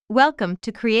Welcome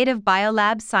to Creative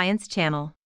Biolab Science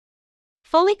Channel.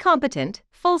 Fully competent,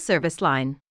 full-service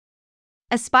line.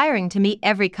 Aspiring to meet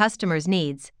every customer's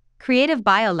needs, Creative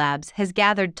Biolabs has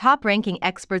gathered top-ranking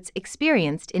experts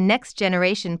experienced in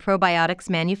next-generation probiotics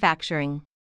manufacturing.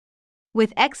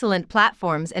 With excellent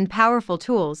platforms and powerful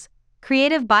tools,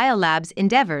 Creative Biolabs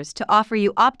endeavors to offer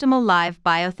you optimal live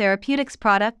biotherapeutics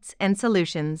products and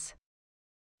solutions.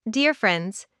 Dear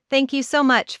friends, thank you so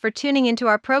much for tuning into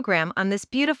our program on this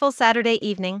beautiful Saturday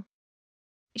evening.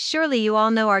 Surely you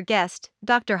all know our guest,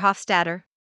 Dr. Hofstadter.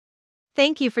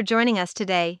 Thank you for joining us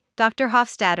today, Dr.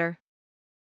 Hofstadter.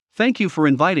 Thank you for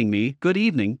inviting me. Good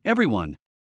evening, everyone.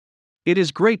 It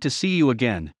is great to see you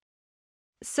again.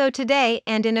 So today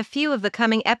and in a few of the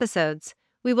coming episodes,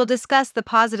 we will discuss the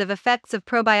positive effects of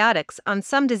probiotics on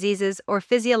some diseases or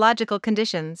physiological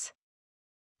conditions.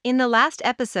 In the last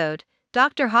episode,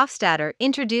 Dr. Hofstadter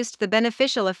introduced the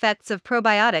beneficial effects of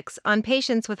probiotics on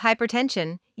patients with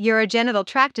hypertension, urogenital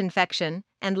tract infection,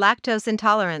 and lactose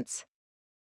intolerance.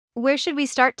 Where should we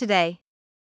start today?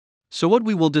 So, what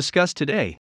we will discuss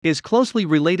today is closely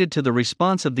related to the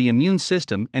response of the immune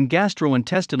system and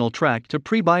gastrointestinal tract to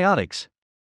prebiotics.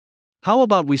 How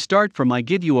about we start from I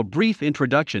give you a brief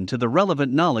introduction to the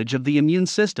relevant knowledge of the immune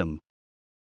system.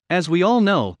 As we all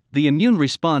know, the immune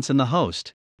response in the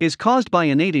host is caused by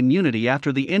innate immunity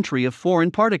after the entry of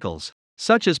foreign particles,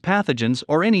 such as pathogens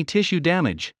or any tissue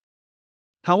damage.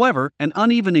 However, an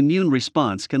uneven immune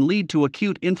response can lead to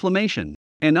acute inflammation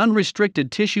and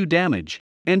unrestricted tissue damage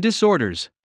and disorders.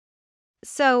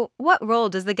 So, what role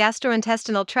does the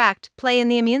gastrointestinal tract play in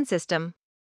the immune system?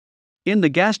 In the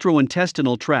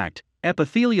gastrointestinal tract,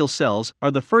 epithelial cells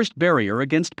are the first barrier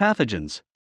against pathogens.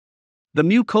 The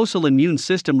mucosal immune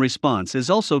system response is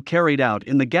also carried out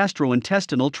in the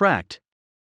gastrointestinal tract.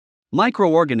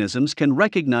 Microorganisms can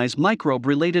recognize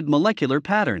microbe-related molecular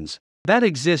patterns that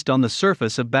exist on the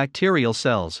surface of bacterial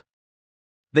cells.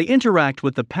 They interact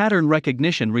with the pattern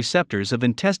recognition receptors of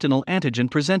intestinal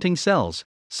antigen-presenting cells,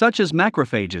 such as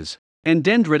macrophages and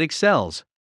dendritic cells.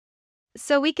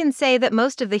 So we can say that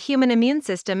most of the human immune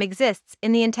system exists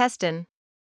in the intestine.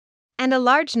 And a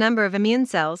large number of immune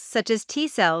cells, such as T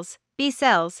cells, B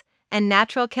cells, and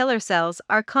natural killer cells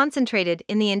are concentrated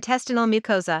in the intestinal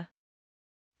mucosa.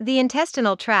 The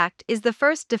intestinal tract is the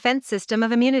first defense system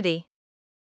of immunity.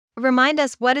 Remind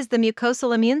us, what is the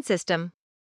mucosal immune system?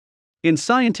 In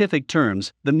scientific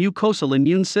terms, the mucosal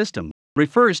immune system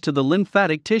refers to the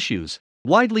lymphatic tissues,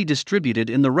 widely distributed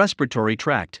in the respiratory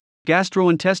tract,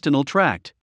 gastrointestinal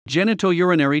tract,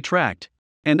 genitourinary tract,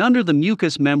 and under the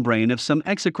mucous membrane of some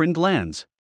exocrine glands.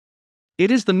 It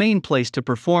is the main place to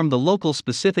perform the local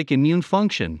specific immune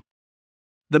function.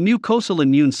 The mucosal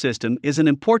immune system is an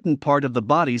important part of the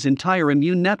body's entire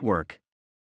immune network.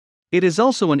 It is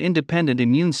also an independent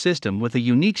immune system with a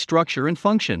unique structure and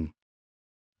function.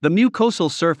 The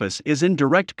mucosal surface is in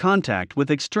direct contact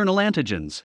with external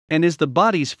antigens and is the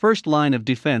body's first line of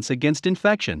defense against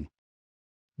infection.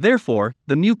 Therefore,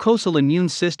 the mucosal immune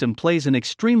system plays an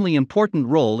extremely important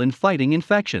role in fighting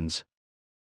infections.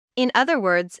 In other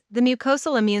words, the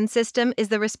mucosal immune system is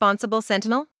the responsible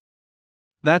sentinel?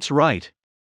 That's right.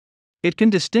 It can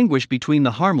distinguish between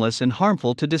the harmless and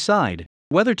harmful to decide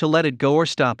whether to let it go or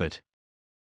stop it.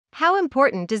 How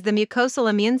important is the mucosal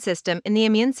immune system in the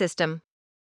immune system?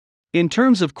 In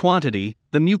terms of quantity,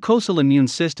 the mucosal immune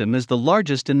system is the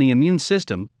largest in the immune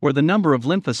system, where the number of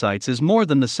lymphocytes is more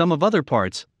than the sum of other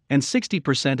parts, and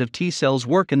 60% of T cells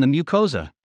work in the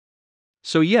mucosa.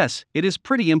 So yes, it is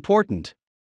pretty important.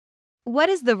 What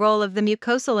is the role of the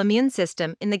mucosal immune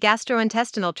system in the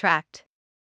gastrointestinal tract?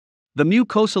 The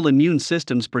mucosal immune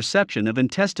system's perception of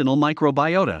intestinal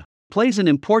microbiota plays an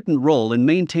important role in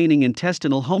maintaining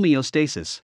intestinal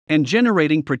homeostasis and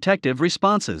generating protective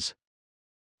responses.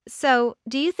 So,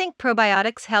 do you think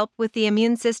probiotics help with the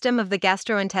immune system of the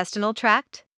gastrointestinal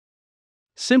tract?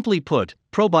 Simply put,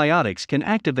 probiotics can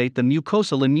activate the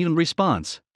mucosal immune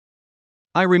response.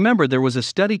 I remember there was a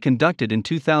study conducted in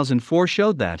 2004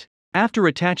 showed that, after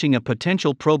attaching a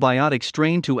potential probiotic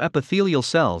strain to epithelial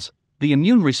cells, the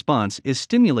immune response is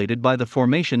stimulated by the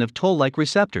formation of toll-like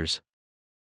receptors.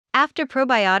 After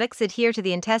probiotics adhere to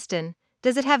the intestine,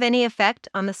 does it have any effect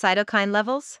on the cytokine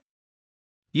levels?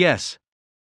 Yes.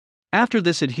 After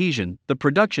this adhesion, the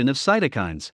production of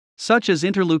cytokines, such as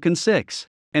interleukin-6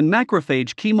 and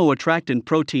macrophage chemoattractant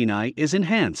protein I, is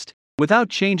enhanced, without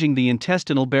changing the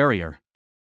intestinal barrier.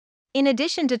 In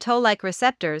addition to toll-like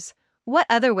receptors, what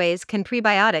other ways can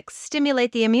prebiotics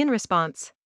stimulate the immune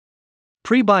response?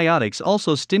 Prebiotics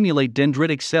also stimulate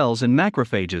dendritic cells and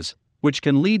macrophages, which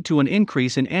can lead to an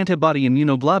increase in antibody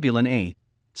immunoglobulin A,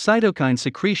 cytokine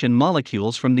secretion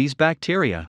molecules from these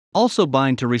bacteria, also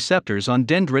bind to receptors on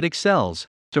dendritic cells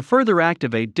to further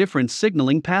activate different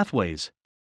signaling pathways.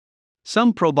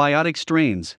 Some probiotic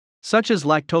strains, such as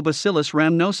Lactobacillus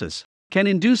rhamnosus, can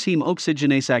induce heme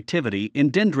oxygenase activity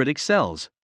in dendritic cells.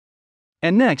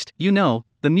 And next,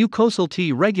 the mucosal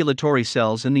T regulatory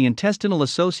cells in the intestinal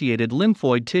associated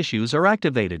lymphoid tissues are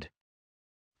activated.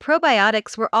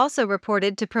 Probiotics were also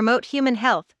reported to promote human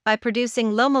health by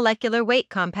producing low molecular weight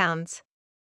compounds.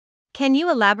 Can you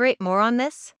elaborate more on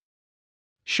this?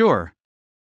 Sure.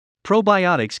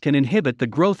 Probiotics can inhibit the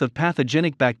growth of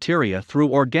pathogenic bacteria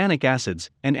through organic acids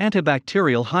and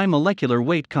antibacterial high molecular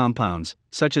weight compounds,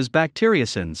 such as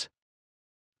bacteriocins.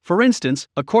 For instance,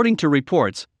 according to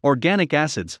reports, organic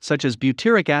acids such as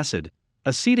butyric acid,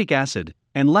 acetic acid,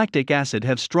 and lactic acid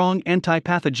have strong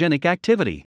antipathogenic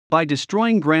activity by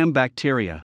destroying gram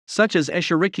bacteria, such as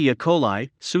Escherichia coli,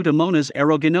 Pseudomonas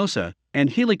aeruginosa, and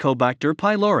Helicobacter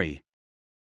pylori.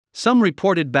 Some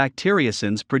reported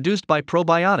bacteriocins produced by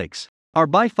probiotics are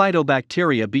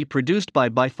Bifidobacteria B produced by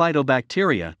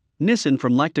Bifidobacteria, nisin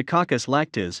from Lactococcus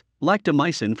lactis,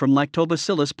 lactomycin from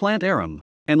Lactobacillus plantarum,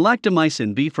 and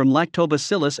lactomycin B from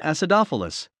Lactobacillus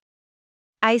acidophilus.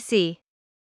 I see.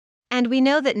 And we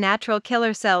know that natural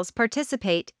killer cells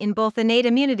participate in both innate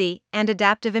immunity and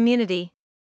adaptive immunity.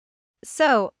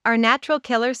 So, are natural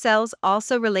killer cells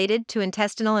also related to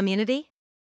intestinal immunity?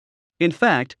 In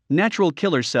fact, natural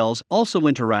killer cells also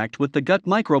interact with the gut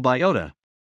microbiota.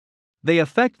 They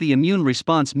affect the immune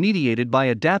response mediated by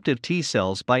adaptive T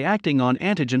cells by acting on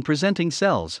antigen-presenting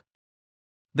cells.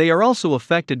 They are also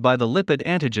affected by the lipid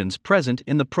antigens present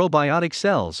in the probiotic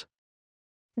cells.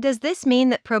 Does this mean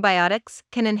that probiotics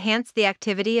can enhance the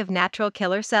activity of natural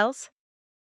killer cells?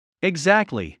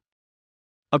 Exactly.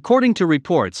 According to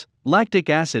reports, lactic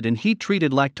acid in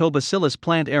heat-treated Lactobacillus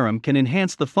plantarum can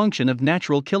enhance the function of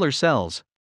natural killer cells.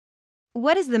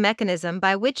 What is the mechanism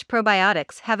by which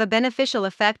probiotics have a beneficial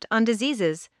effect on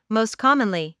diseases, most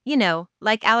commonly,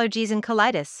 like allergies and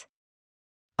colitis?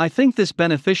 I think this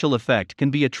beneficial effect can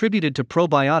be attributed to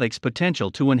probiotics'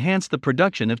 potential to enhance the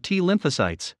production of T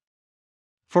lymphocytes.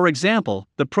 For example,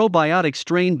 the probiotic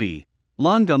strain B.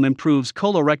 longum improves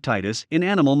colorectitis in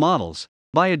animal models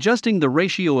by adjusting the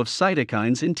ratio of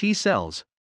cytokines in T cells.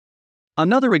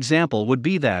 Another example would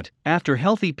be that, after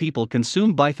healthy people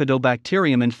consume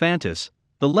Bifidobacterium infantis,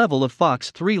 the level of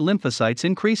FOX3 lymphocytes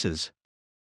increases.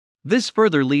 This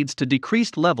further leads to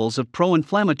decreased levels of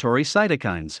pro-inflammatory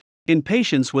cytokines in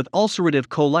patients with ulcerative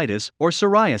colitis or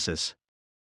psoriasis.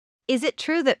 Is it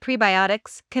true that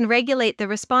prebiotics can regulate the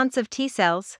response of T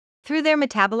cells through their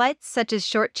metabolites such as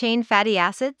short-chain fatty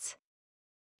acids?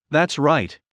 That's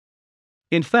right.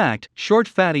 In fact, short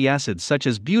fatty acids such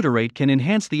as butyrate can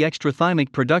enhance the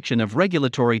extrathymic production of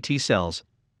regulatory T cells,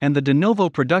 and the de novo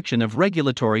production of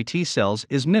regulatory T cells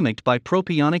is mimicked by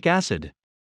propionic acid.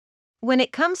 When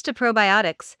it comes to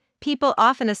probiotics, people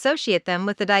often associate them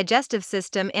with the digestive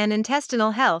system and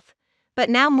intestinal health, but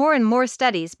now more and more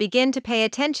studies begin to pay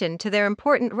attention to their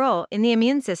important role in the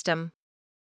immune system.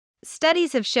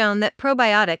 Studies have shown that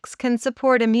probiotics can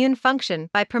support immune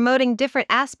function by promoting different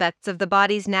aspects of the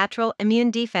body's natural immune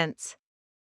defense.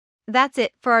 That's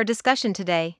it for our discussion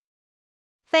today.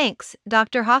 Thanks,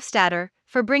 Dr. Hofstadter,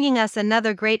 for bringing us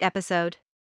another great episode.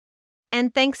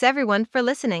 And thanks everyone for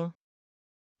listening.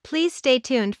 Please stay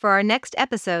tuned for our next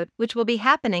episode, which will be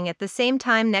happening at the same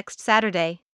time next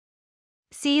Saturday.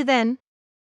 See you then.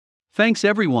 Thanks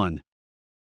everyone.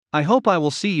 I hope I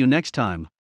will see you next time.